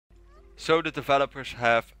so the developers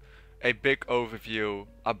have a big overview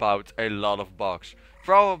about a lot of bugs.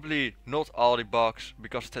 Probably not all the bugs,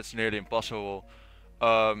 because that's nearly impossible.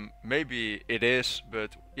 Maybe it is,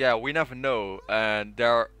 but yeah, we never know.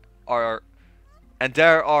 Are and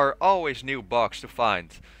there are always new bugs to find.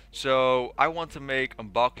 So I want to make a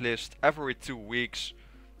bug list every 2 weeks.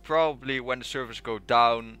 Probably when the servers go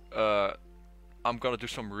down, I'm gonna do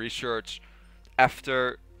some research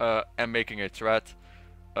after and making a thread.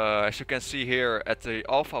 As you can see here at the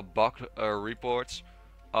alpha bug reports,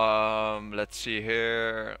 let's see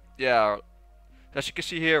here. Yeah, as you can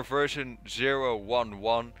see here, version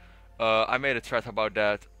 0.11. I made a thread about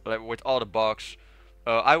that, like, with all the bugs.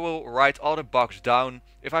 I will write all the bugs down.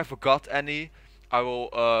 If I forgot any, I will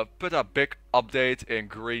put a big update in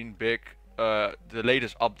green, big, the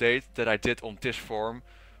latest update that I did on this forum,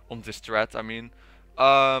 on this thread. I mean,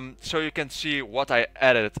 so you can see what I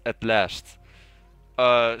added at last.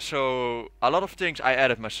 So a lot of things I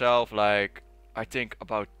added myself, like I think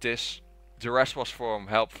about this. The rest was from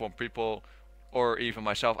help from people, or even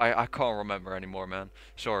myself. I can't remember anymore, man.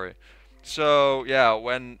 Sorry. So yeah,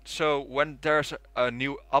 when there's a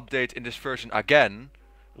new update in this version again,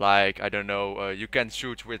 like I don't know, you can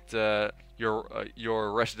shoot with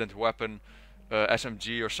your resident weapon,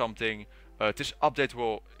 SMG or something. This update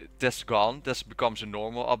that's gone. This becomes a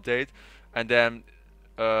normal update, and then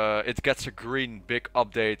it gets a green big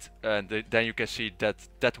update, and then you can see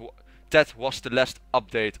that was the last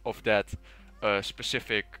update of that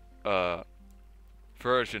specific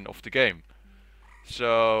version of the game.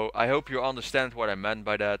 So I hope you understand what I meant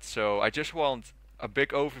by that. So I just want a big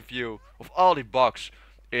overview of all the bugs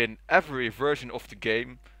in every version of the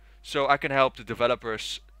game, so I can help the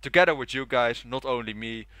developers together with you guys, not only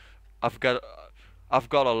me. I've got I've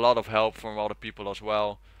got a lot of help from other people as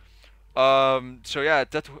well. So yeah,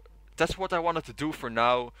 that's what I wanted to do for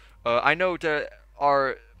now. I know there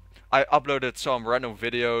are I uploaded some random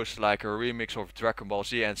videos like a remix of Dragon Ball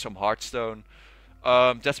Z and some Hearthstone.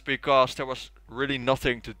 That's because there was really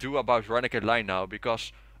nothing to do about Renegade Line now,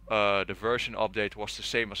 because the version update was the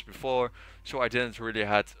same as before, so I didn't really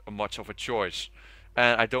had much of a choice.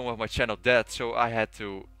 And I don't want my channel dead, so I had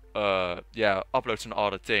to yeah, upload some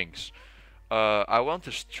other things. I want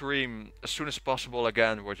to stream as soon as possible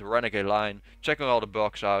again with Renegade Line, checking all the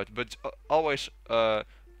bugs out, but always,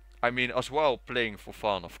 I mean, as well playing for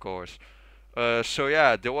fun, of course. So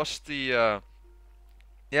yeah, there was the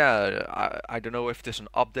yeah, I don't know if there's an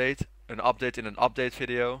update in an update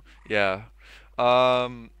video. Yeah.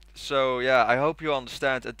 So yeah, I hope you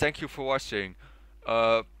understand, and thank you for watching.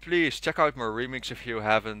 Please check out my remix if you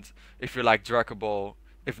haven't, if you like Dragon Ball.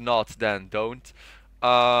 If not, then don't.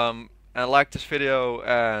 And like this video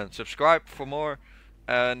and subscribe for more.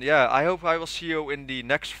 And yeah, I hope I will see you in the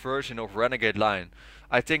next version of Renegade Line.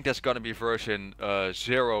 I think that's gonna be version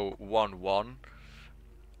 0.11.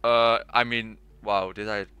 I mean, wow, did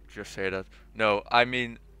I just say that? No, I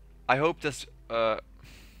mean, I hope that's well,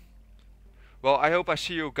 I hope I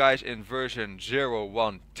see you guys in version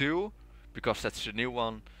 0.12, because that's the new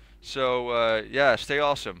one. So yeah, stay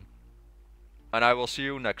awesome, and I will see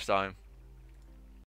you next time.